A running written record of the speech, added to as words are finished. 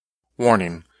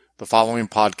Warning: the following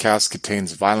podcast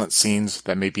contains violent scenes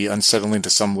that may be unsettling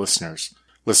to some listeners.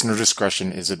 Listener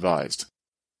discretion is advised.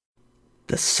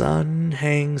 The sun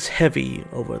hangs heavy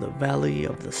over the Valley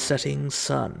of the Setting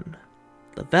Sun.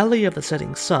 The Valley of the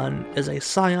Setting Sun is a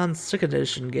Scion 2nd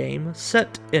Edition game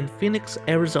set in Phoenix,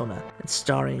 Arizona, and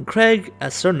starring Craig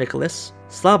as Sir Nicholas,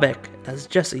 Slavek as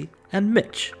Jesse, and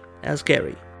Mitch as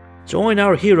Gary. Join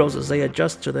our heroes as they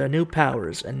adjust to their new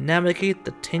powers and navigate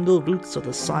the tangled roots of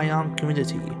the Scion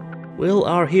community. Will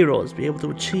our heroes be able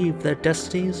to achieve their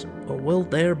destinies, or will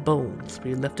their bones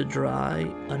be left to dry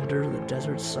under the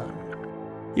desert sun?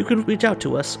 You can reach out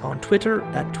to us on Twitter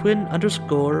at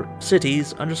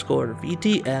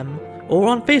twin_cities_VTM or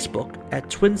on Facebook at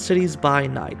Twin Cities by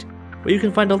Night, where you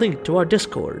can find a link to our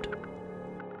Discord.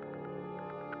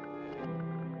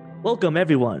 Welcome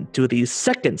everyone to the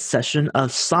second session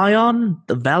of Scion,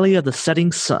 the Valley of the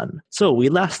Setting Sun. So we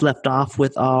last left off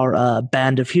with our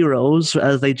band of heroes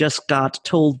as they just got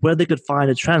told where they could find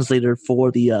a translator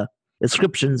for the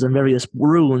inscriptions and various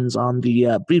runes on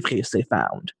the briefcase they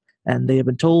found. And they have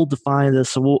been told to find a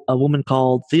woman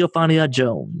called Theophania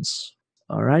Jones.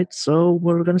 All right, so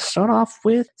we're going to start off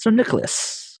with Sir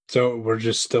Nicholas. So we're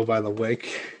just still by the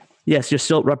lake? Yes, you're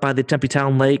still right by the Tempe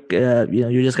Town Lake.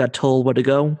 You just got told where to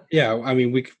go. Yeah, I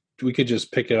mean, we could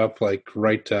just pick it up like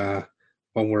right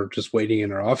when we're just waiting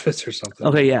in our office or something.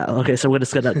 Okay, yeah. Okay, so we're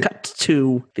just gonna cut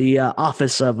to the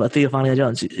office of Theophania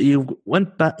Jones. You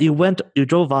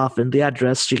drove off, and the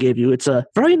address she gave you. It's a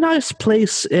very nice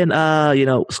place in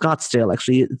Scottsdale.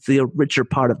 Actually, it's the richer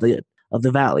part of the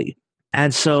valley.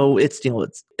 And so it's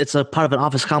a part of an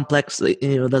office complex.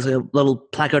 There's a little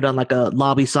placard on like a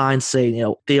lobby sign saying,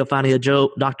 Dr.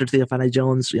 Theophania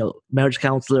Jones, marriage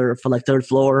counselor for like 3rd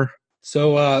floor.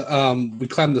 So we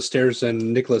climb the stairs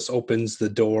and Nicholas opens the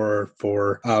door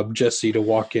for Jesse to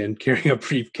walk in carrying a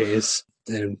briefcase,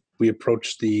 and we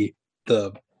approach the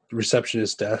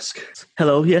receptionist desk.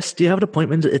 Hello, yes, do you have an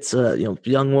appointment? It's a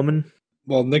young woman.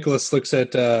 Well, Nicholas looks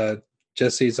at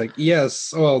Jesse's like,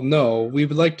 yes. Well, no, we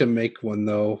would like to make one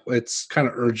though. It's kind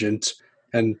of urgent.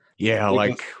 And yeah,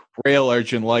 like real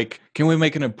urgent. Like, can we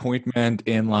make an appointment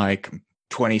in like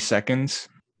 20 seconds?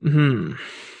 Hmm.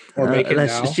 Or make it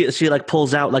now. She like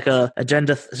pulls out like a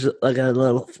agenda, like a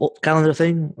little calendar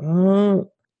thing.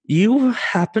 You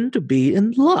happen to be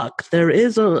in luck. There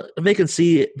is a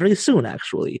vacancy very soon,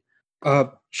 actually.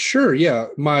 Sure. Yeah,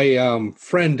 my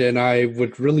friend and I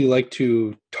would really like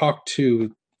to talk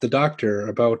to the doctor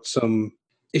about some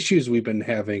issues we've been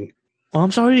having. Well, I'm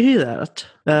sorry to hear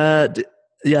that.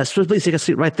 Yes, please take a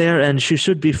seat right there, and she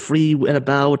should be free in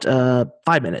about 5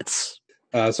 minutes.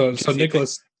 So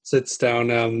Nicholas sits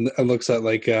down and looks at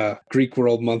like Greek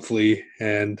World Monthly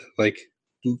and like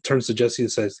turns to Jesse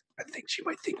and says, I think she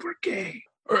might think we're gay.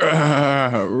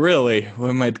 Really?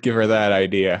 We might give her that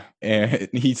idea. And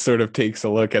he sort of takes a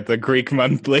look at the Greek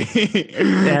Monthly.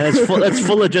 Yeah, it's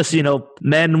full of just,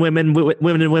 men, women,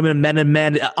 women, men and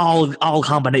men, all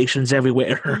combinations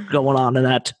everywhere going on in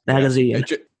that magazine.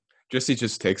 Yeah, Jesse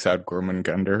just takes out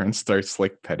Gormungandr and starts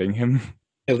like petting him.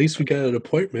 At least we got an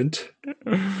appointment.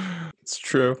 It's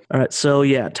true. All right, so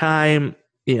yeah, time.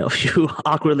 You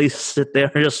awkwardly sit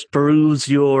there and just peruse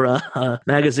your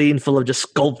magazine full of just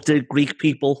sculpted Greek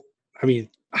people. I mean,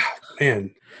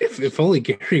 man, if only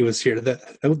Gary was here,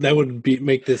 that would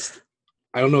make this.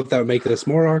 I don't know if that would make this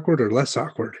more awkward or less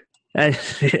awkward. And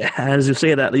as you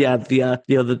say that, yeah,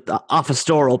 the office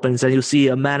door opens and you see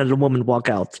a man and a woman walk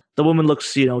out. The woman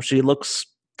looks, she looks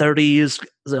 30s,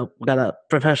 got a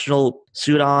professional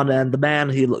suit on, and the man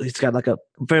he's got like a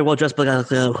very well dressed, but got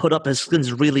like a hood up. His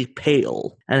skin's really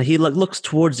pale, and he looks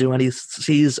towards you, and he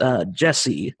sees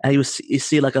Jesse, and you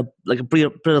see like a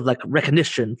bit of like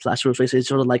recognition flash through his face. He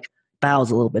sort of like bows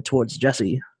a little bit towards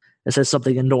Jesse and says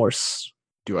something in Norse.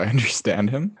 Do I understand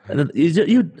him? And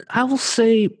I will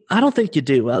say, I don't think you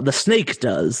do. The snake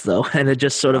does though, and it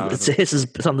just sort of it hisses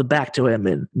something back to him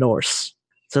in Norse.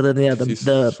 So then,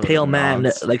 the pale man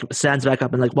like stands back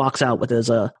up and like walks out with his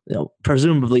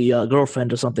presumably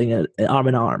girlfriend or something arm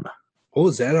in arm. What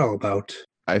was that all about?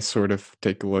 I sort of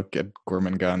take a look at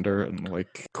Gormungandr and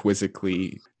like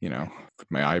quizzically, put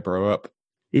my eyebrow up.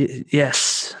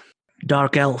 Yes,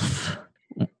 Dark Elf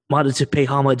wanted to pay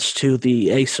homage to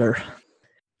the Acer.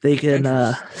 They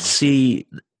can see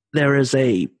there is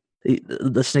the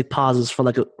snake pauses for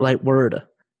like a right word,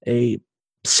 a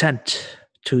scent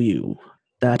to you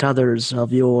that others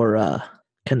of your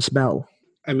can smell.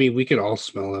 I mean, we could all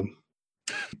smell him.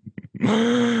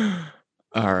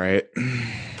 All right.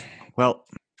 Well,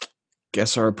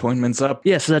 guess our appointment's up.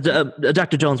 Yes,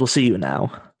 Dr. Jones will see you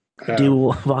now. Do you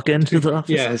walk into the office?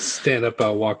 Yeah, stand up,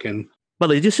 walk in.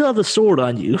 But you still have the sword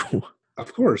on you.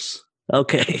 Of course.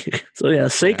 Okay. So yeah,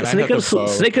 snake And I have the bow.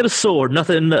 snake and a sword.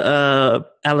 Nothing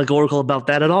allegorical about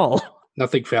that at all.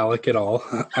 Nothing phallic at all.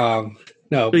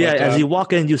 No. So yeah, but, as you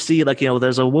walk in, you see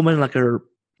there's a woman like her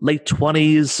late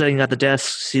 20s sitting at the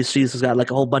desk. She's got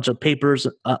like a whole bunch of papers,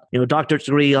 doctorate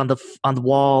degree on the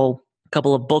wall, a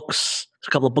couple of books, a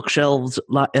couple of bookshelves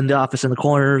in the office in the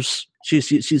corners.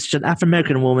 She's an African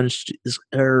American woman.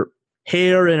 Her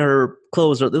hair and her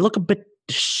clothes they look a bit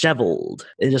disheveled.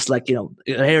 It's just like her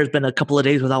hair has been a couple of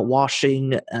days without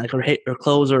washing. And her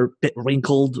clothes are a bit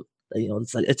wrinkled.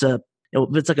 It's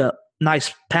like a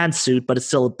nice pantsuit, but it's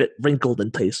still a bit wrinkled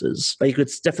in places. But you could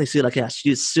definitely see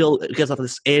she still gives off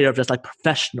this air of just like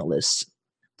professionalism.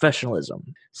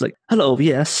 It's like, hello,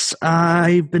 yes,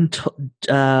 I've been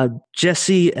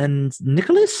Jesse and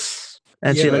Nicholas,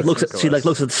 and she looks at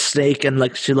the snake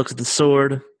and she looks at the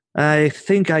sword. I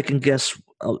think I can guess.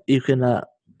 You can.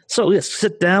 So yes,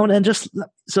 sit down and just.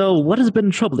 So what has been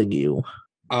troubling you?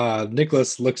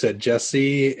 Nicholas looks at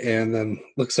Jesse and then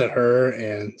looks at her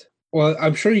and. Well,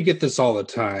 I'm sure you get this all the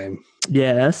time.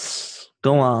 Yes.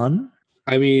 Go on.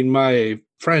 I mean, my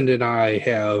friend and I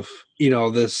have,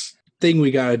 this thing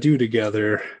we got to do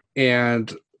together.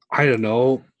 And I don't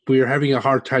know, we were having a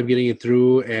hard time getting it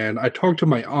through. And I talked to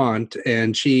my aunt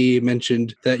and she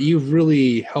mentioned that you've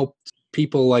really helped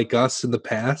people like us in the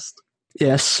past.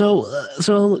 Yes.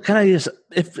 So can I just,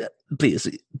 please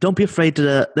don't be afraid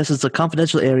to. This is a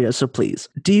confidential area, so please.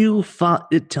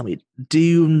 Tell me?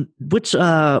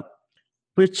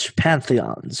 Which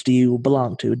pantheons do you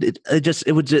belong to?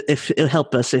 It would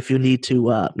help us if you need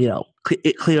to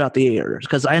clear out the air,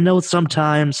 because I know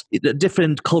sometimes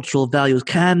different cultural values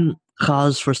can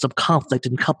cause for some conflict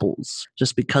in couples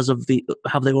just because of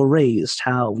how they were raised,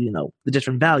 how the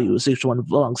different values each one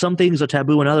belongs. Some things are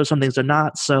taboo and some things are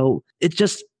not. So it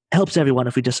just helps everyone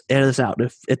if we just air this out.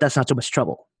 If that's not too much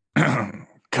trouble.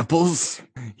 Couples?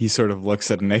 He sort of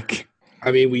looks at Nick.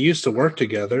 I mean, we used to work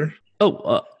together.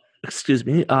 Oh. Excuse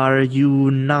me, are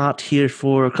you not here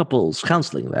for couples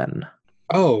counseling then?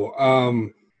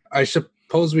 Oh, I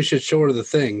suppose we should show her the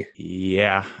thing.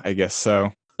 Yeah, I guess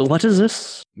so. What is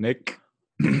this? Nick?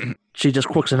 She just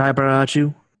quirks an eyebrow at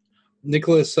you?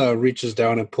 Nicholas reaches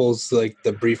down and pulls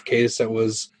the briefcase that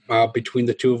was between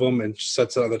the two of them and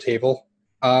sets it on the table.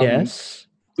 Yes?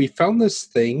 We found this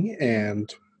thing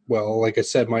and, well, like I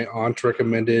said, my aunt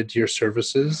recommended your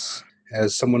services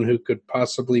as someone who could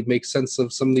possibly make sense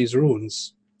of some of these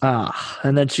runes.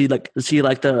 And then she leans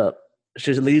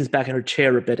back in her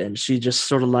chair a bit, and she just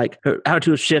sort of her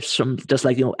attitude shifts from just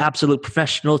absolute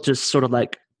professional to sort of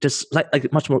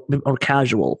much more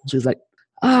casual. She's like,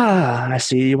 I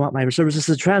see you want my services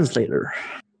as a translator.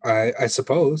 I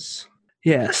suppose.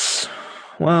 Yes.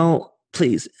 Well,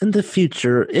 please, in the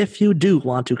future, if you do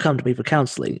want to come to me for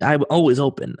counseling, I'm always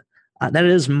open. That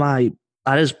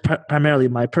is primarily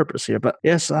my purpose here, but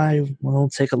yes, I will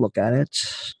take a look at it.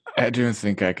 I don't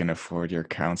think I can afford your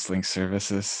counseling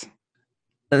services.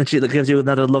 And then she gives you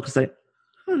another look and say,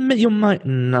 you might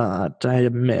not, I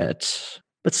admit.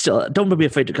 But still, don't be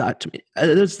afraid to come to me.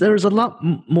 There's a lot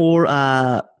more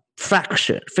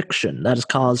fiction that is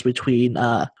caused between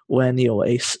when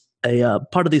a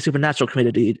part of the supernatural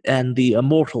community and the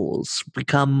immortals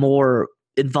become more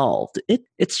involved.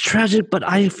 It's tragic, but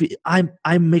I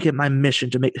make it my mission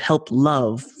to help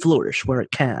love flourish where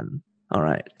it can. All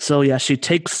right. So yeah, she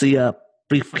takes the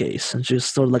briefcase and she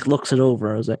sort of looks it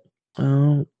over. I was like,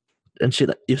 oh, and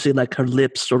you see her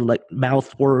lips sort of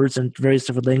mouth words in various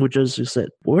different languages. She said,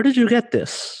 "Where did you get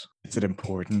this?" Is it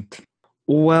important?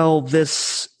 Well,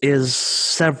 this is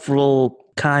several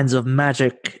kinds of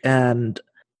magic, and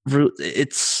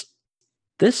this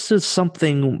is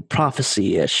something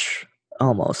prophecy-ish.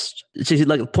 Almost. She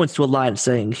points to a line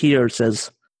saying, here it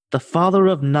says, "The Father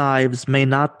of Knives may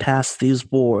not pass these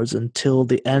wars until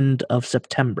the end of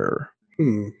September."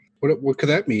 What could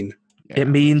that mean? Yeah. It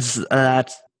means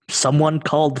that someone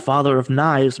called the Father of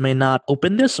Knives may not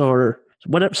open this, or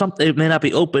whatever. It may not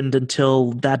be opened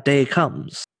until that day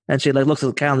comes. And she looks at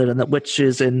the calendar, which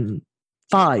is in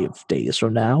 5 days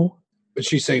from now. Is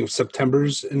she saying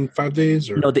September's in 5 days?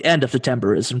 Or? No, the end of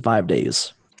September is in 5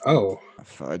 days. Oh.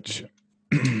 Fudge.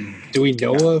 Do we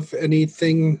know of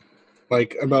anything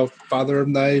about Father of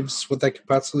Knives? What that could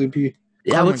possibly be?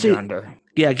 Yeah, I would say.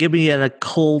 Yeah, give me an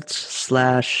occult /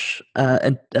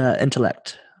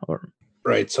 intellect.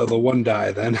 Right, so the 1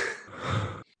 die then.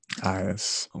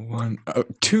 That's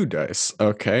 2 dice.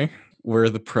 Okay. We're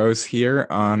the pros here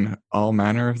on all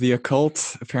manner of the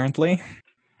occult, apparently.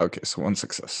 Okay, so 1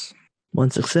 success.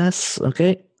 1 success,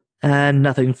 okay. And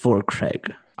nothing for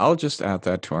Craig. I'll just add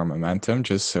that to our momentum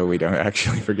just so we don't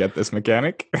actually forget this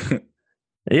mechanic.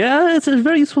 Yeah, it's a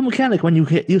very useful mechanic when you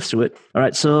get used to it. All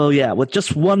right, so yeah, with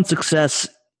just one success,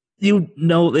 you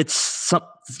know it's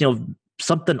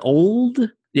something old.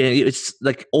 Yeah, it's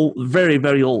like old, very,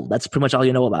 very old. That's pretty much all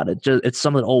you know about it. It's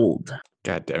something old.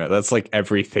 God damn it, that's like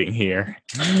everything here.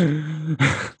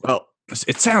 Well,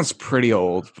 it sounds pretty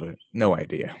old, but no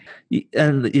idea.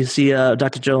 And you see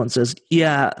Dr. Jones says,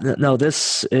 yeah, no,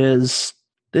 this is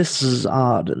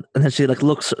odd. And then she like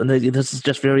looks, and this is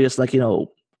just various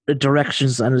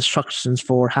directions and instructions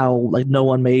for how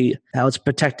how it's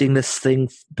protecting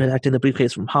the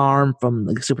briefcase from harm, from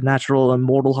like supernatural and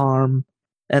mortal harm.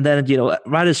 And then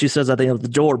right as she says that, the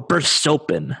door bursts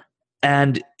open,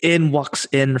 and in walks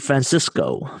in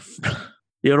Francisco,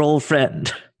 your old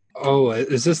friend. Oh,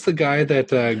 is this the guy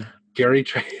that Gary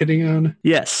tried hitting on?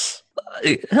 Yes.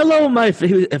 Hello,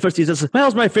 first he says,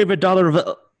 "How's my favorite daughter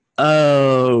of?"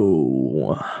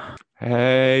 Oh.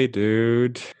 Hey,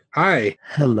 dude. Hi.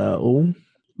 Hello.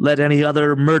 Let any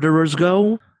other murderers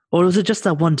go? Or was it just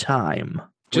that one time?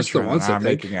 Just the once, I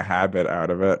think. Making a habit out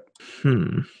of it.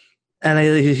 And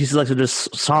he's like,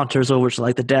 just saunters over to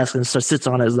like the desk and sits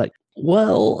on it. Is like,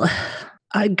 well,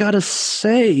 I gotta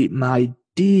say, my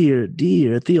dear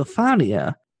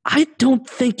Theophania, I don't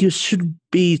think you should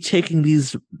be taking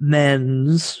these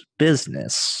men's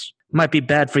business. Might be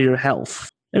bad for your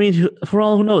health. I mean, for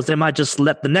all who knows, they might just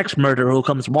let the next murderer who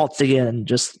comes waltzing in,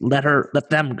 just let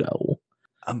them go.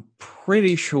 I'm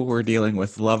pretty sure we're dealing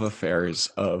with love affairs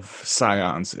of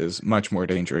scions is much more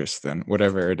dangerous than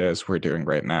whatever it is we're doing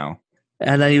right now.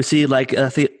 And then you see, like,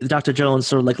 Dr. Jones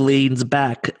sort of, like, leans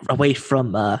back away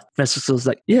from Francisco's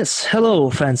like, yes, hello,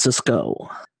 Francisco.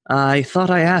 I thought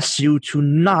I asked you to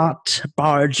not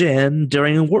barge in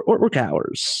during work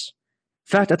hours.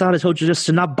 In fact, I thought I told you just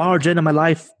to not barge into my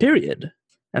life, period.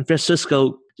 And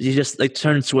Francisco, he just like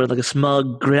turns to her like a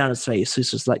smug grin on his face.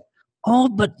 He's just like, oh,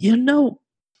 but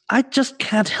I just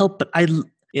can't help it.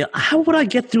 How would I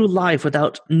get through life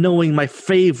without knowing my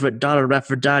favorite daughter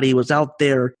Aphrodite was out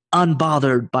there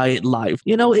unbothered by life?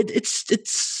 It's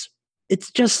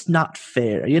just not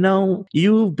fair.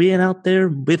 You being out there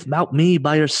without me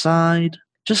by your side.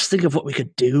 Just think of what we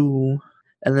could do.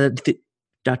 And then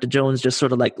Dr. Jones just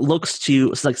sort of like looks at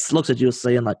you,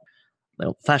 saying like,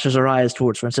 flashes her eyes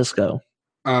towards Francisco.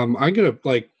 I'm gonna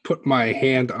like put my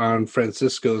hand on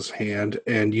Francisco's hand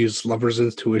and use lover's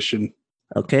intuition.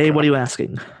 Okay, what are you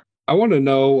asking? I want to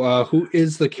know who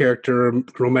is the character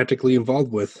romantically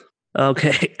involved with.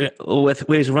 Okay, with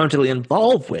who he's romantically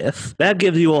involved with, that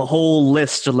gives you a whole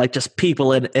list of like just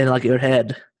people in like your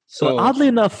head. So oddly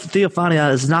enough,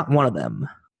 Theophania is not one of them.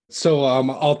 So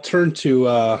I'll turn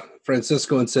to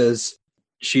Francisco and says,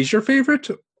 "She's your favorite?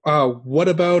 What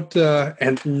about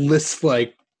and list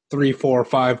like 3, 4,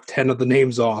 5, 10 of the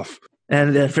names off."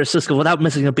 And Francisco, without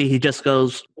missing a beat, he just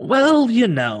goes, well,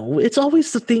 it's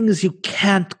always the things you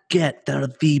can't get that are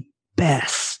the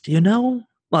best,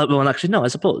 Well, actually, no, I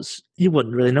suppose. You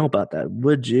wouldn't really know about that,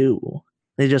 would you?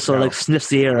 He just sort of like sniffs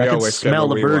the air. I can smell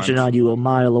the virgin on you a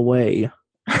mile away.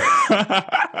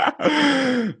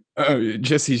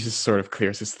 Jesse just sort of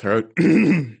clears his throat.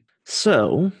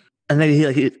 So... And then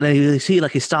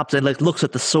he stops and like looks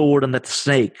at the sword and at the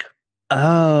snake.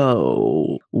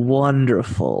 Oh,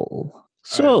 wonderful.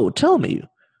 So tell me,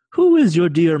 who is your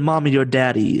dear mommy or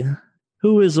daddy?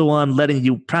 Who is the one letting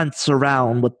you prance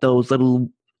around with those little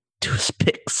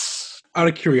toothpicks? Out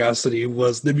of curiosity,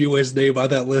 was Nimue's name on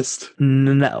that list?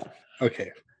 No.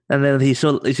 Okay. And then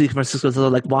Francisco sort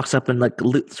of like walks up and like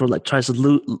sort of like tries to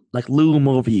loom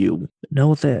over you.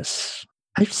 Know this.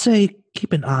 I'd say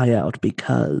keep an eye out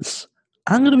because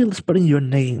I'm going to be spreading your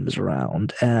names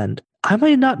around, and I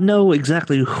might not know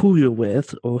exactly who you're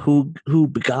with or who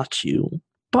begot you,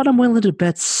 but I'm willing to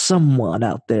bet someone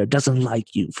out there doesn't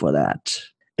like you for that.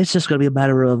 It's just going to be a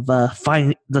matter of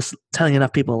telling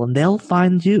enough people, and they'll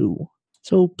find you.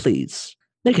 So please,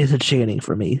 make it entertaining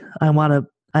for me. I'm going to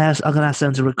ask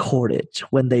them to record it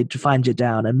when they find you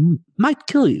down and might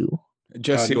kill you.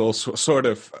 Jesse will sort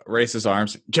of raise his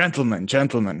arms. Gentlemen,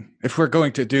 if we're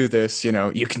going to do this,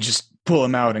 you can just pull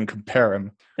him out and compare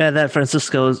him. And then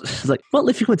Francisco is like, well,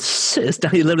 if you insist.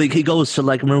 He goes to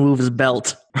like remove his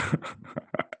belt.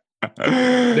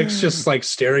 Nick's just like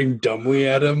staring dumbly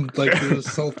at him like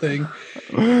this whole thing.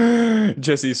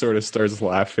 Jesse sort of starts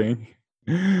laughing.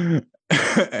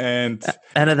 and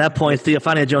at that point,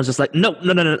 Theophania Jones is like, no.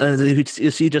 And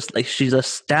she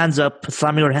just stands up,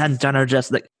 slamming her hands down her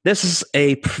chest, like, this is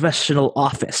a professional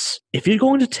office. If you're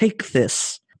going to take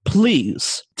this,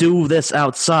 please do this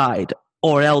outside,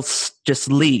 or else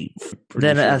just leave.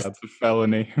 That's a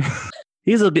felony.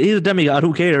 he's a demigod.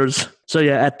 Who cares? So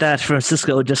yeah, at that,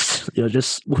 Francisco just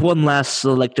one last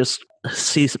just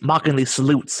sees mockingly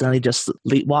salutes, and he just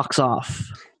walks off.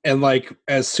 And like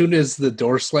as soon as the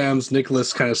door slams,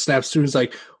 Nicholas kind of snaps through. He's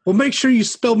like, "Well, make sure you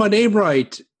spell my name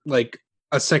right." Like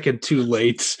a second too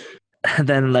late. And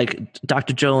then like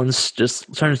Dr. Jones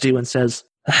just turns to you and says,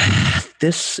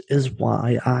 This is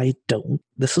why I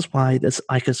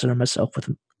consider myself with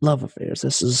love affairs.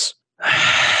 This is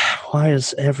why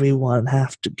does everyone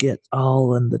have to get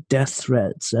all in the death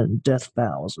threats and death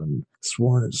vows and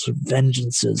sworn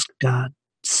vengeances? God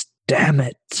damn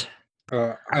it.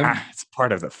 It's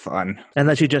part of the fun. And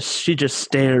then she just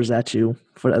stares at you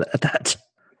at that.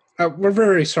 We're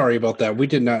very sorry about that. We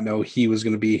did not know he was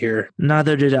going to be here.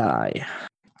 Neither did I.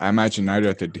 I imagine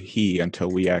neither did he until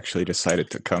we actually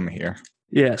decided to come here.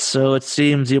 Yes, so it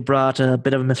seems you brought a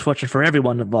bit of a misfortune for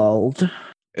everyone involved.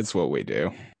 It's what we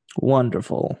do.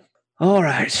 Wonderful. All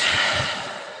right.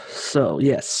 So,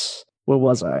 yes. Where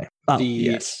was I? Oh,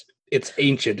 yes. It's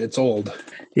ancient. It's old.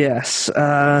 Yes.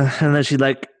 And then she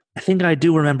I think I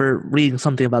do remember reading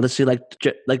something about this. She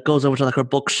goes over to her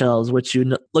bookshelves, which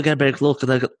look at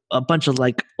a bunch of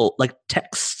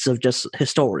texts of just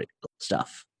historic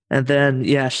stuff. And then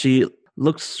she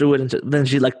looks through it, and then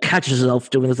she catches herself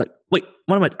doing this. Wait,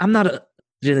 what am I? I'm not a.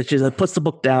 She puts the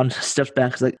book down, steps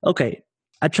back. She's like, okay,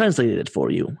 I translated it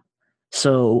for you.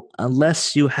 So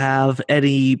unless you have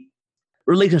any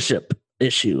relationship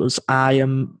issues, I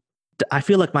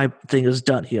feel like my thing is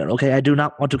done here, okay? I do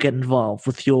not want to get involved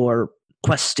with your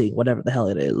questing, whatever the hell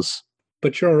it is.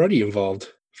 But you're already involved.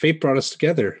 Fate brought us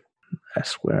together. I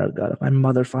swear to God, if my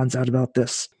mother finds out about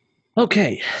this.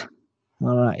 Okay.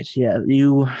 All right, yeah,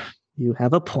 you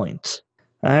have a point.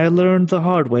 I learned the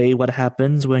hard way what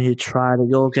happens when you try to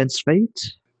go against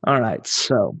fate. All right,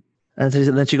 so... And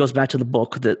then she goes back to the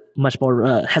book much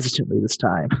more hesitantly this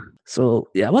time. So,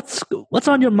 yeah, what's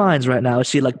on your minds right now?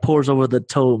 She pours over the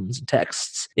tomes and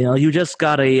texts. You just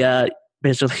got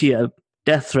basically a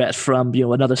death threat from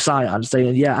another scion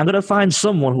saying, yeah, I'm going to find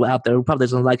someone out there who probably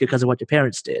doesn't like it because of what your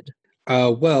parents did.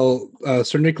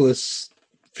 Sir Nicholas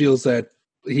feels that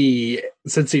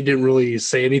since he didn't really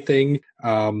say anything,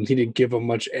 he didn't give him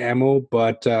much ammo,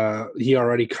 but he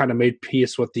already kind of made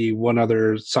peace with the one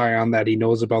other scion that he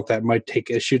knows about that might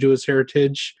take issue to his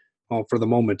heritage, for the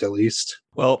moment at least.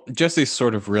 Well, Jesse's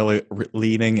sort of really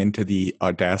leaning into the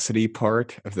audacity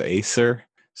part of the Acer,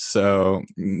 so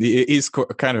he's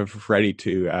kind of ready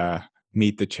to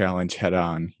meet the challenge head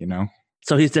on,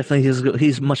 So he's definitely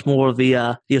he's much more of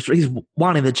the he's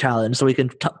wanting the challenge so he can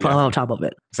put on top of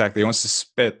it. Exactly, he wants to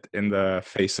spit in the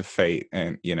face of fate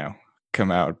and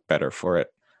come out better for it.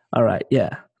 All right,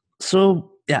 yeah.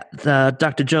 So yeah,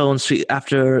 Dr. Jones,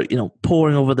 after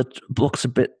pouring over the books a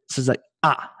bit, says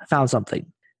I found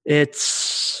something.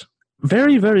 It's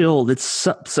very very old. It's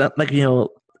we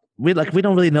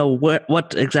don't really know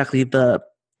what exactly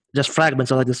just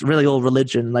fragments of this really old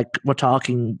religion. We're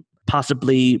talking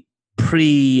possibly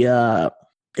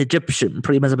pre-Egyptian,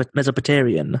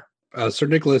 pre-Mesopotamian. Sir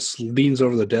Nicholas leans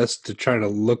over the desk to try to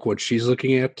look what she's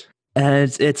looking at.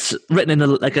 And it's written in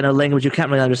a language you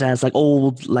can't really understand. It's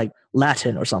old,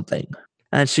 Latin or something.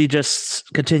 And she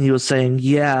just continues saying,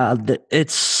 yeah,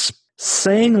 it's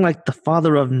saying the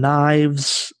father of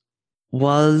knives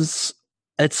was...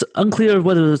 It's unclear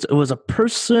whether it was a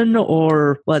person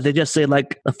or... Well, they just say,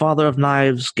 the father of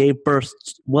knives gave birth,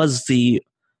 was the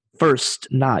first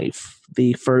knife,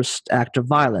 the first act of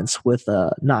violence with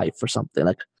a knife or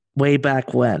something, way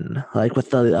back when,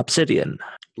 with the obsidian.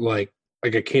 Like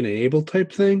a Cain and Abel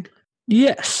type thing?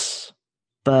 Yes.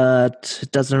 But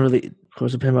it doesn't really, of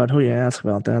course, depend on who you ask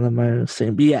about that. Am I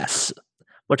saying, yes,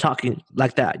 we're talking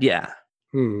like that, yeah.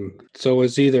 So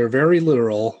it's either very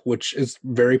literal, which is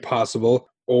very possible,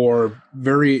 or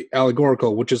very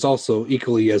allegorical, which is also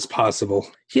equally as possible.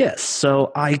 Yes,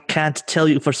 so I can't tell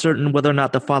you for certain whether or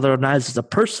not the Father of Knives is a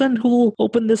person who will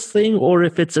open this thing, or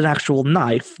if it's an actual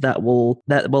knife that will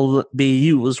be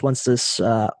used once this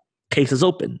case is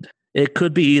opened. It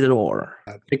could be either or.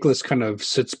 Nicholas kind of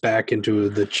sits back into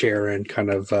the chair and kind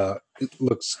of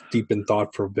looks deep in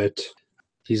thought for a bit.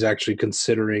 He's actually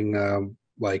considering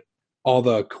all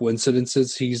the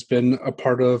coincidences he's been a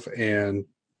part of, and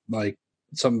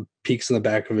some peaks in the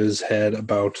back of his head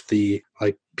about the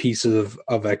pieces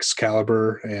of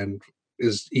Excalibur, and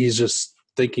he's just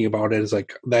thinking about it. It's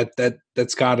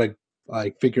that's gotta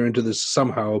figure into this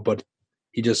somehow, but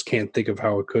he just can't think of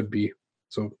how it could be.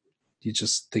 So he's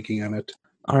just thinking on it.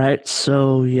 All right,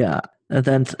 so yeah. And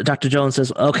then Dr. Jones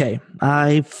says, okay,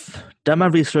 I've done my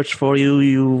research for you.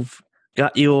 You've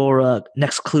got your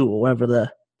next clue, or whatever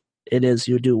it is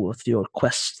you do with your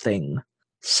quest thing.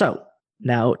 So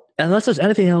Now, unless there's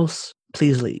anything else,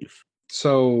 please leave.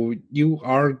 So you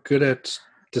are good at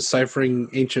deciphering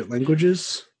ancient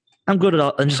languages? I'm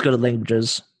just good at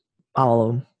languages. All of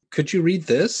them. Could you read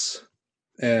this?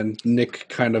 And Nick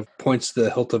kind of points to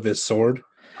the hilt of his sword.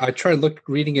 I tried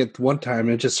reading it one time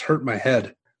and it just hurt my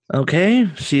head. Okay,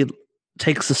 she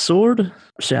takes the sword.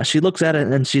 Yeah, she looks at it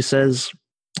and she says,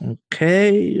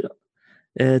 okay,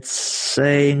 it's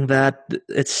saying that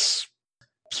it's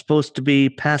supposed to be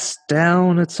passed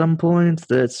down at some point.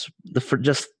 It's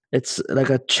like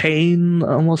a chain,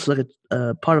 almost like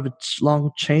a part of a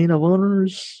long chain of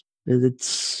owners.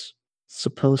 It's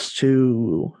supposed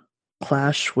to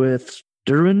clash with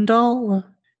Durandal.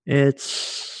 Would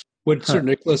Sir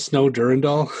Nicholas know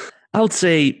Durandal? I would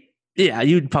say, yeah,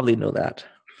 you'd probably know that.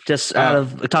 Just out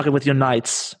of talking with your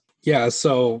knights. Yeah,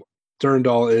 so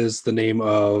Durandal is the name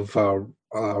of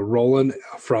Roland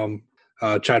from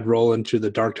Chad Roland to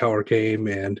the Dark Tower came,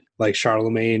 and like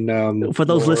Charlemagne. For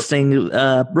those listening,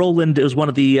 Roland is one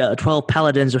of the 12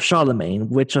 paladins of Charlemagne,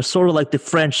 which are sort of like the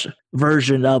French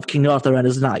version of King Arthur and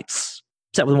his knights,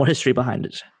 except with more history behind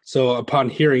it. So upon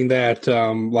hearing that,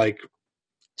 like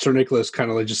Sir Nicholas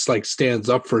kind of just like stands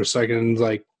up for a second,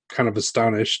 like kind of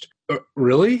astonished.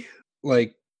 Really?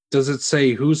 Like, does it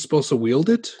say who's supposed to wield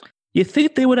it? You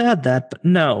think they would add that, but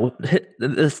no.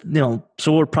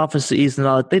 Sword prophecies and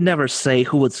all, they never say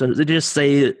who it's. They just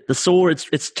say the sword.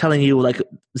 It's telling you like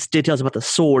details about the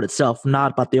sword itself,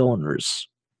 not about the owners.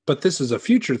 But this is a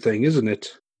future thing, isn't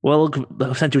it? Well,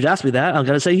 since you asked me that, I'm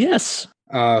gonna say yes.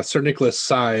 Sir Nicholas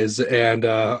sighs and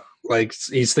like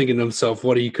he's thinking to himself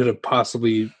what he could have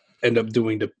possibly end up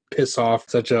doing to piss off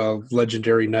such a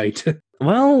legendary knight.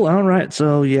 Well, all right.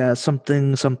 So yeah,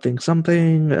 something.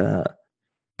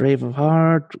 Brave of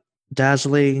heart,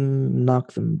 dazzling,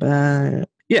 knock them back.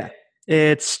 Yeah,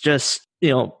 it's just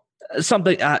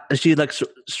something. She like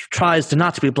tries to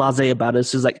not to be blasé about it.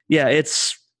 She's like, yeah,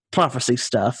 it's prophecy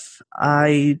stuff.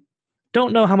 I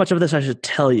don't know how much of this I should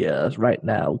tell you right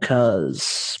now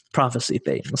because prophecy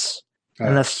things.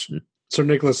 And that's Sir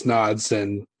Nicholas nods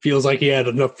and feels like he had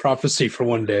enough prophecy for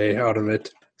one day out of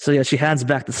it. So yeah, she hands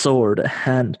back the sword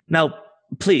and now,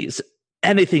 please.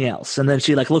 Anything else? And then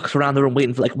she like looks around the room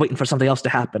waiting for something else to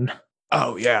happen.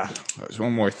 Oh yeah, there's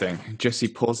one more thing. Jesse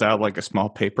pulls out like a small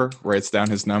paper, writes down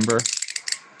his number.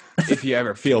 If you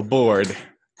ever feel bored,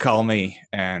 call me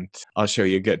and I'll show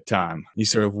you a good time. He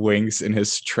sort of winks in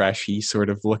his trashy sort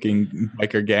of looking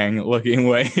biker gang looking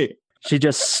way. She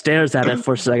just stares at it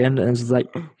for a second and is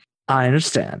like, I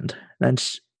understand. And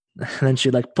then she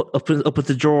like opens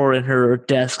the drawer in her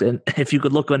desk, and if you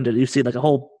could look under it, you see like a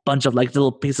whole bunch of like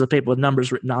little pieces of paper with numbers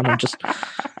written on them. Just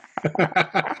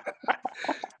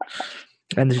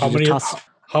and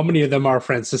how many of them are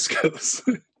Francisco's?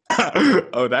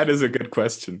 Oh, that is a good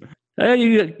question.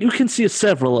 You can see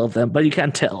several of them, but you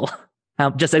can't tell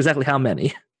just exactly how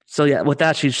many. So yeah, with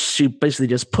that, she basically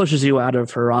just pushes you out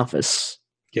of her office.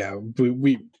 Yeah,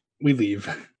 we leave.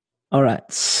 All right,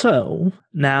 so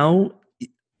now.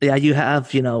 Yeah, you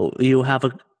have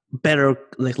a better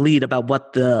like lead about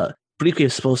what the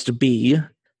briefcase is supposed to be.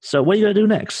 So what are you gonna do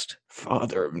next?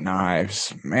 Father of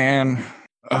Knives, man.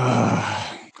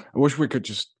 I wish we could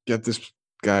just get this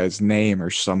guy's name or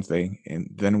something,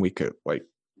 and then we could like,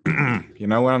 you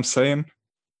know what I'm saying,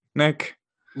 Nick?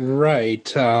 Right.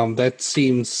 That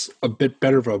seems a bit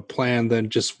better of a plan than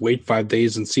just wait 5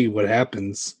 days and see what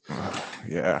happens.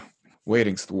 Yeah,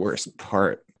 waiting's the worst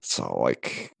part. So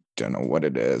like. Don't know what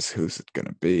it is. Who's it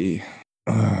gonna be?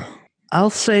 I'll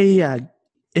say,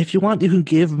 if you want, you can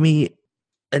give me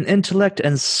an intellect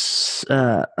and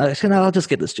I'll just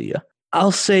get this to you.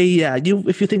 I'll say,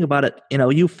 if you think about it,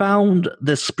 you found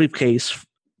this briefcase.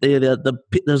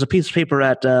 There's a piece of paper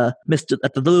at the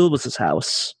Lewis's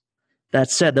house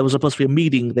that said there was supposed to be a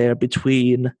meeting there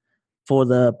for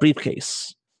the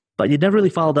briefcase, but you never really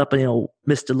followed up on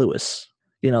Mr. Lewis.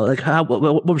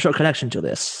 What was your connection to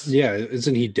this? Yeah,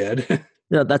 isn't he dead?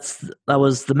 Yeah, that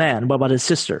was the man. What about his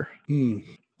sister? I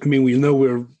mean, we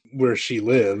know where she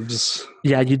lives.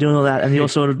 Yeah, you do know that, and you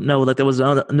also know that there was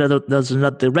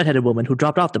another redheaded woman who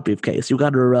dropped off the briefcase. You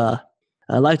got her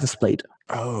license plate.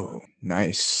 Oh,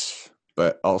 nice.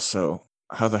 But also,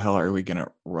 how the hell are we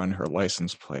gonna run her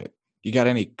license plate? You got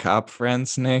any cop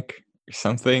friends, Nick, or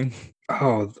something?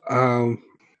 Oh,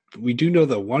 we do know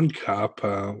the one cop.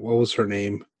 What was her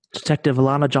name? Detective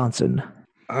Alana Johnson.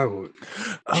 Oh,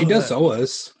 she does owe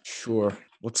us. Sure.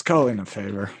 Let's call in a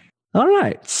favor. All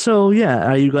right. So, yeah,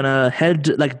 are you going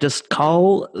to just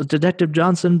call Detective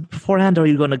Johnson beforehand, or are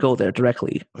you going to go there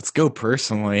directly? Let's go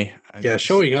personally.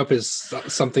 Showing up is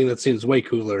something that seems way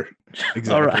cooler.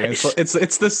 Exactly. All right.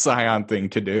 It's the Scion thing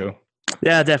to do.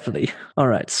 Yeah, definitely. All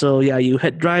right. So yeah, you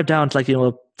drive down to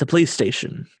the police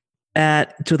station, to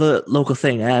the local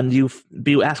thing, and you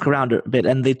ask around a bit,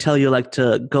 and they tell you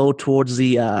to go towards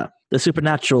the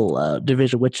supernatural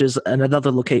division, which is in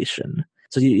another location.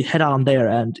 So you head on there,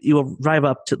 and you arrive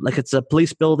up to it's a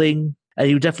police building, and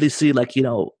you definitely see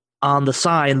on the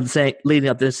sign saying leading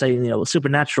up there saying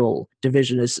supernatural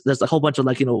division there's a whole bunch of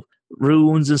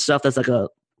runes and stuff. There's a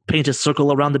painted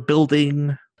circle around the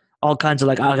building, all kinds of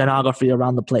iconography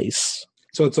around the place.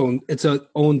 So it's a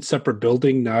own separate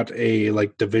building, not a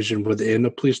division within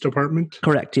a police department.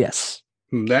 Correct. Yes.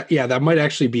 That might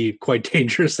actually be quite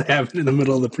dangerous to have it in the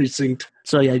middle of the precinct.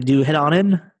 So yeah, do you head on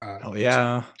in? Oh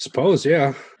yeah. Suppose,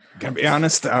 yeah. Gotta be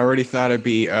honest, I already thought I'd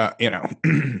be,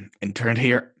 interned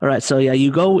here. All right, so yeah, you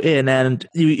go in and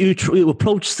you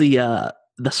approach the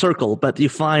circle, but you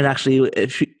find actually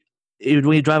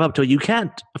when you drive up to it, you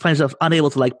find yourself unable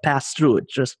to pass through it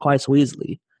just quite so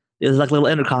easily. There's a little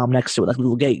intercom next to it, a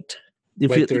little gate.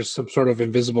 There's some sort of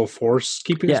invisible force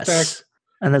keeping us back.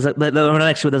 And there's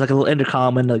next to it, there's a little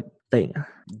intercom and the thing.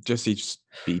 Jesse just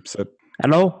beeps it.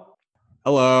 Hello.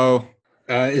 Hello.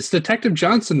 It's Detective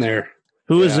Johnson there.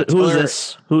 Who is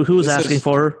this? Who's asking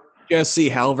for her? Jesse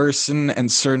Halverson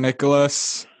and Sir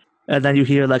Nicholas. And then you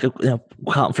hear a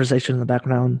conversation in the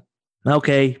background.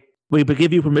 Okay, we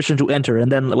give you permission to enter,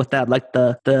 and then with that,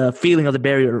 the feeling of the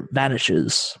barrier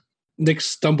vanishes. Nick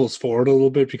stumbles forward a little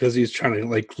bit because he's trying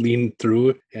to lean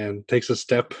through and takes a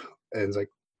step and is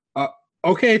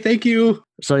okay, thank you.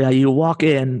 So yeah, you walk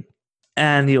in,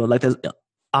 and there's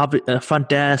a front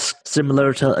desk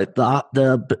similar to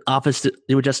the office that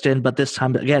you were just in, but this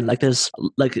time again, there's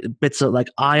bits of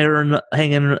iron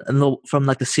hanging from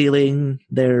the ceiling.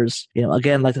 There's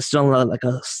again there's still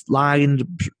a line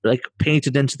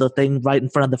painted into the thing right in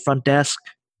front of the front desk,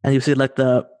 and you see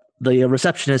the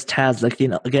receptionist has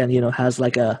has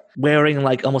a wearing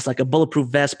almost a bulletproof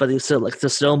vest, but there's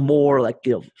still more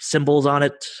symbols on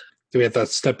it. Do we have to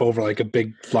step over a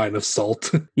big line of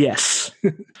salt? Yes.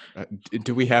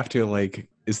 Do we have to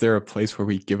is there a place where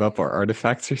we give up our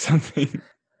artifacts or something?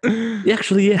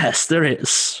 Actually, yes, there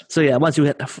is. So yeah, once you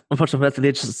hit unfortunately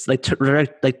they just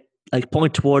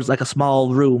point towards a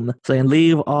small room saying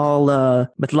leave all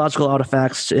mythological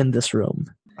artifacts in this room.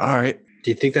 All right.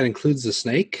 Do you think that includes the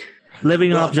snake?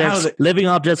 Living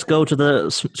objects go to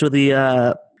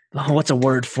the what's a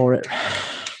word for it?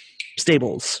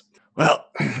 Stables. Well,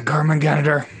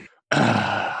 Gormengander,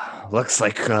 looks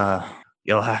like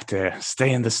you'll have to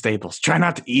stay in the stables. Try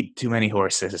not to eat too many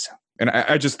horses. And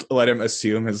I just let him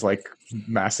assume his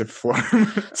massive form.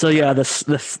 So yeah, the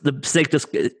snake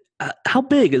just. How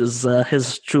big is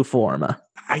his true form?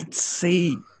 I'd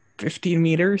say 15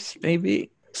 meters, maybe.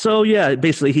 So yeah,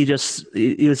 basically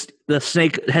the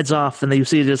snake heads off, and then you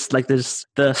see the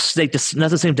snake just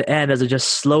doesn't seem to end as it just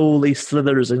slowly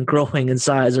slithers and growing in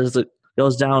size as it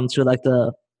goes down through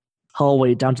the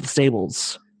hallway down to the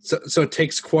stables. So it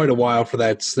takes quite a while for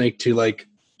that snake to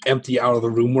empty out of the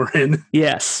room we're in.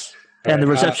 Yes, and the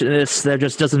receptionist there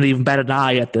just doesn't even bat an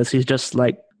eye at this. He's just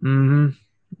and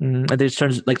then he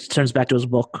turns back to his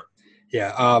book.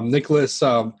 Yeah, Nicholas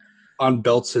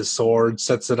unbelts his sword,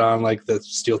 sets it on the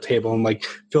steel table, and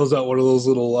fills out one of those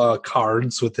little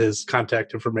cards with his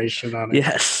contact information on it.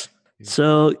 Yes.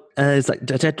 So it's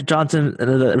Detective Johnson,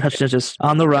 and the receptionist is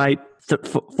on the right,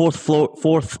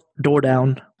 fourth door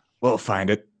down. We'll find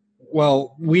it.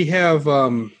 Well, we have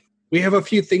a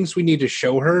few things we need to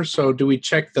show her. So do we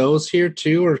check those here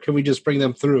too, or can we just bring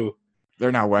them through?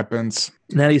 They're not weapons.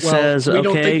 And then he says, we "Okay."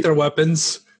 don't think they're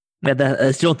weapons. Yeah,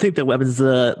 you don't think they're weapons.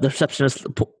 The receptionist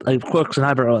quirks an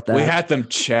eyebrow at that. We had them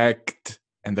checked,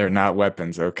 and they're not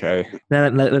weapons. Okay.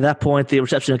 Then at that point, the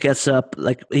receptionist gets up,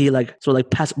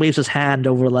 waves his hand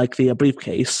over the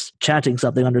briefcase, chanting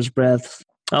something under his breath.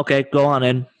 Okay, go on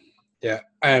in. Yeah,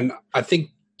 and I think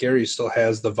Gary still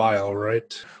has the vial,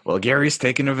 right? Well, Gary's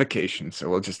taking a vacation, so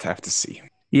we'll just have to see.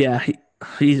 Yeah,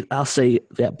 I'll say,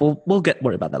 yeah, we'll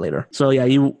worry about that later. So yeah,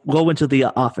 you go into the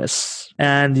office,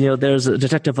 and there's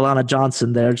Detective Alana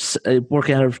Johnson there, just,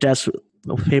 working at her desk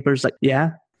with papers.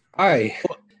 Yeah. Hi.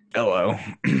 Hello,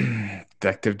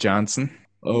 Detective Johnson.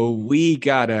 Oh, we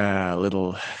got a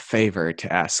little favor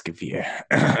to ask of you.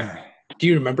 Do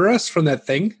you remember us from that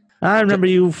thing? I remember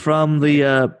you from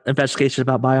the investigation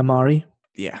about Bayamari.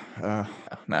 Yeah,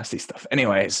 nasty stuff.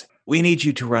 Anyways, we need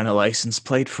you to run a license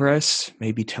plate for us.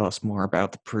 Maybe tell us more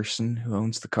about the person who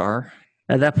owns the car.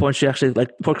 At that point, she actually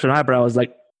pokes her eyebrow. Was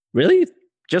really?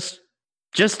 Just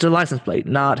a license plate,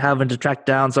 not having to track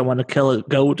down someone to kill a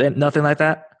goat and nothing like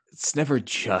that? It's never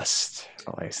just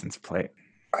a license plate.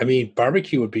 I mean,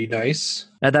 barbecue would be nice.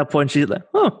 At that point, she's like,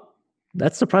 oh,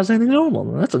 That's surprisingly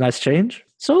normal. That's a nice change.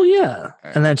 So yeah,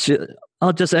 and then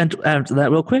I'll just enter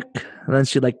that real quick. And then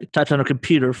she types on her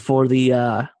computer for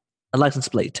the license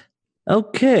plate.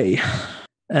 Okay.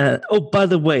 By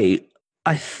the way,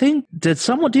 I think do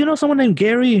you know someone named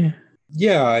Gary?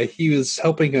 Yeah, he was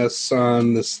helping us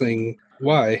on this thing.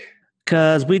 Why?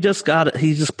 Because he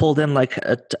just pulled in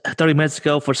 30 minutes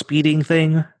ago for speeding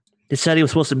thing. He said he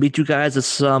was supposed to meet you guys at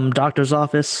some doctor's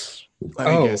office.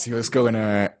 Let me guess, he was going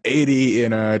 80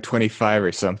 in a 25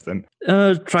 or something.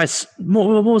 Try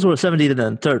more 70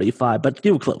 than 35, but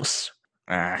you were close.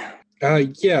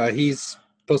 Yeah, he's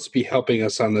supposed to be helping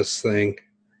us on this thing.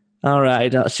 All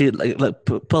right, she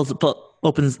pulls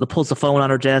the phone on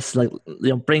her desk,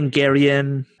 bring Gary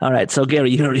in. All right, so Gary,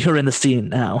 you're in the scene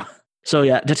now. So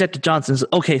yeah, Detective Johnson's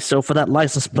okay. So for that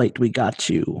license plate, we got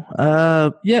you.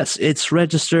 Yes, it's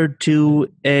registered to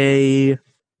a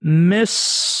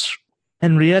Miss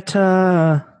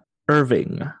Henrietta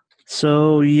Irving.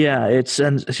 So yeah,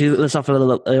 and she lists off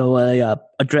a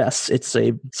address. It's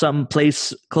some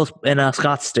place close in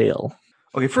Scottsdale.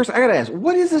 Okay, first I gotta ask,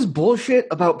 what is this bullshit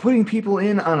about putting people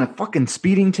in on a fucking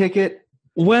speeding ticket?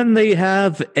 When they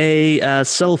have a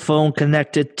cell phone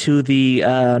connected to the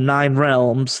 9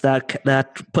 realms,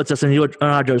 that puts us in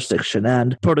our jurisdiction,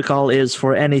 and protocol is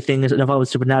for anything involving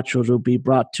supernatural to be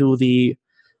brought to the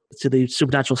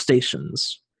supernatural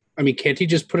stations. I mean, can't he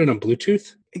just put it on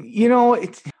Bluetooth? You know,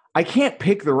 I can't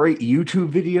pick the right YouTube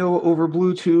video over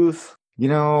Bluetooth. You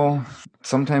know,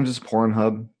 sometimes it's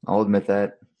Pornhub. I'll admit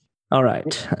that. All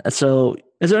right. So,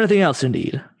 is there anything else,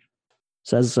 indeed?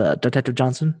 Says Detective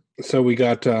Johnson. So we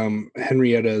got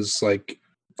Henrietta's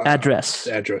address.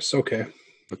 Address. Okay.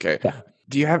 Yeah.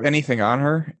 Do you have anything on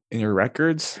her in your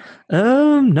records?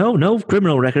 No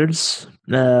criminal records.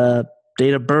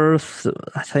 Date of birth,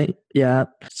 I think. Yeah,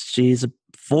 she's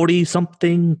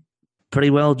 40-something, pretty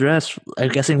well dressed. I'm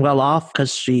guessing well off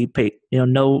because she paid,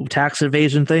 no tax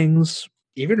evasion things.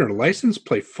 Even her license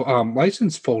plate,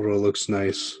 license photo looks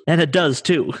nice, and it does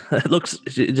too. It looks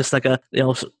just like a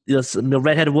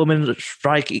redheaded woman,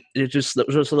 striking. It just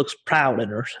looks proud in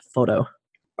her photo.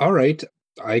 All right,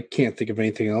 I can't think of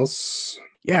anything else.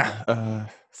 Yeah,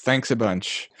 thanks a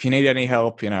bunch. If you need any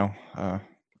help, I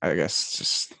guess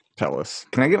just tell us.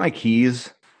 Can I get my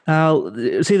keys? I'll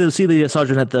see the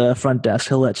sergeant at the front desk.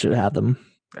 He'll let you have them.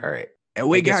 All right. And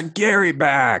we got Gary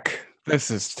back.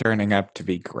 This is turning up to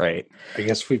be great. I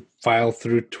guess we file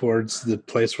through towards the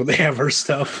place where they have her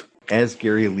stuff. As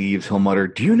Gary leaves, he'll mutter,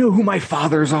 "Do you know who my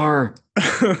fathers are?"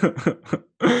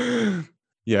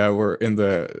 Yeah, we're in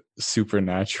the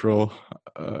supernatural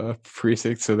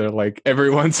precinct, so they're like,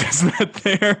 everyone says that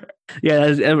there. Yeah,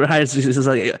 it's just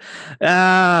like,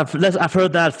 I've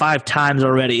heard that 5 times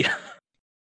already.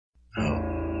 Oh,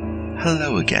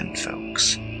 hello again,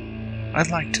 folks. I'd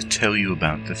like to tell you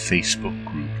about the Facebook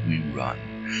group we run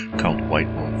called White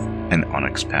Wolf and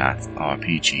Onyx Path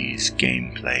RPGs,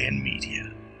 Gameplay and Media.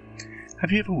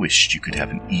 Have you ever wished you could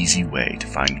have an easy way to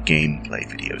find gameplay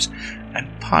videos and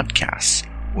podcasts,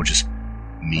 or just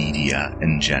media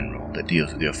in general that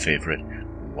deals with your favorite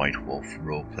White Wolf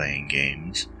role-playing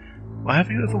games? Or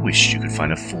have you ever wished you could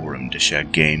find a forum to share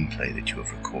gameplay that you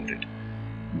have recorded?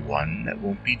 One that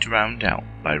won't be drowned out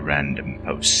by random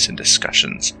posts and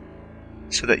discussions,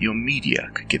 so that your media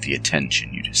could get the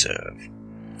attention you deserve.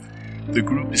 The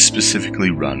group is specifically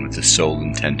run with the sole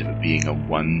intent of it being a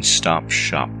one-stop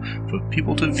shop for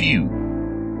people to view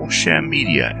or share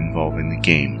media involving the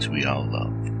games we all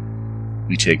love.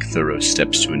 We take thorough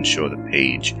steps to ensure the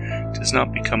page does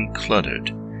not become cluttered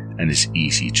and is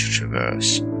easy to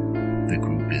traverse. The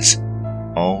group is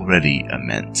already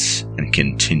immense and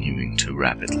continuing to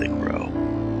rapidly grow,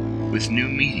 with new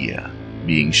media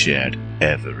being shared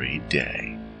every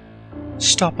day.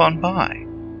 Stop on by.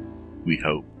 We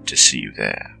hope to see you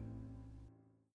there.